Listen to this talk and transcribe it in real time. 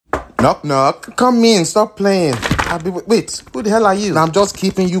Knock, knock. Come in, stop playing. Wait, who the hell are you? I'm just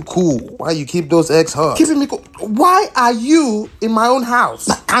keeping you cool. Why you keep those eggs hot? Keeping me cool? Why are you in my own house?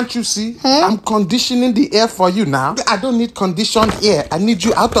 Can't you see? I'm conditioning the air for you now. I don't need conditioned air. I need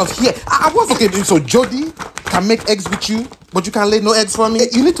you out of here. Okay, so Jody can make eggs with you, but you can't lay no eggs for me.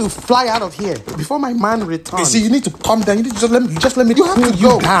 You need to fly out of here before my man returns. You see, you need to calm down. You need to just let me cool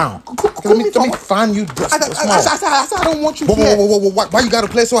you down. Let me fan you down. I don't want you here. Whoa. Why you gotta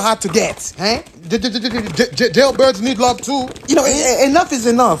play so hard to get? Jailbirds need love too. You know, enough is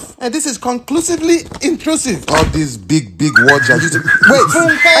enough. And this is conclusively intrusive. All these big words are using. Wait,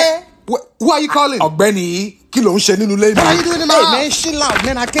 Funke! Who are you calling? Ogbeni. What are you doing in my house? Man, chill out,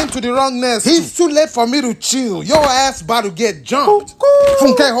 man. I came to the wrong nest. It's too late for me to chill. Your ass about to get jumped.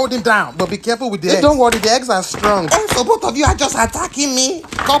 Funke, hold him down. But be careful with the eggs. Don't worry, the eggs are strong. So both of you are just attacking me.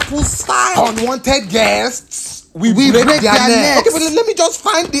 Couple style. Unwanted guests. We break their necks. Okay, but let me just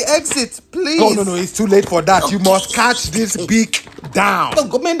find the exit, please. No, it's too late for that. You must catch this beak down.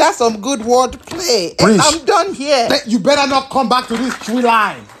 No, man, that's some good word play. I'm done here. You better not come back to this tree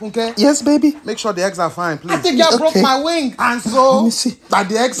line, okay? Yes, baby. Make sure the eggs are fine, please. I think you broke my wing. And so, let me see. Are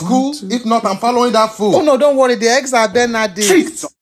the eggs cool? If not, I'm following that fool. Oh, no, don't worry. The eggs are there, Nadia.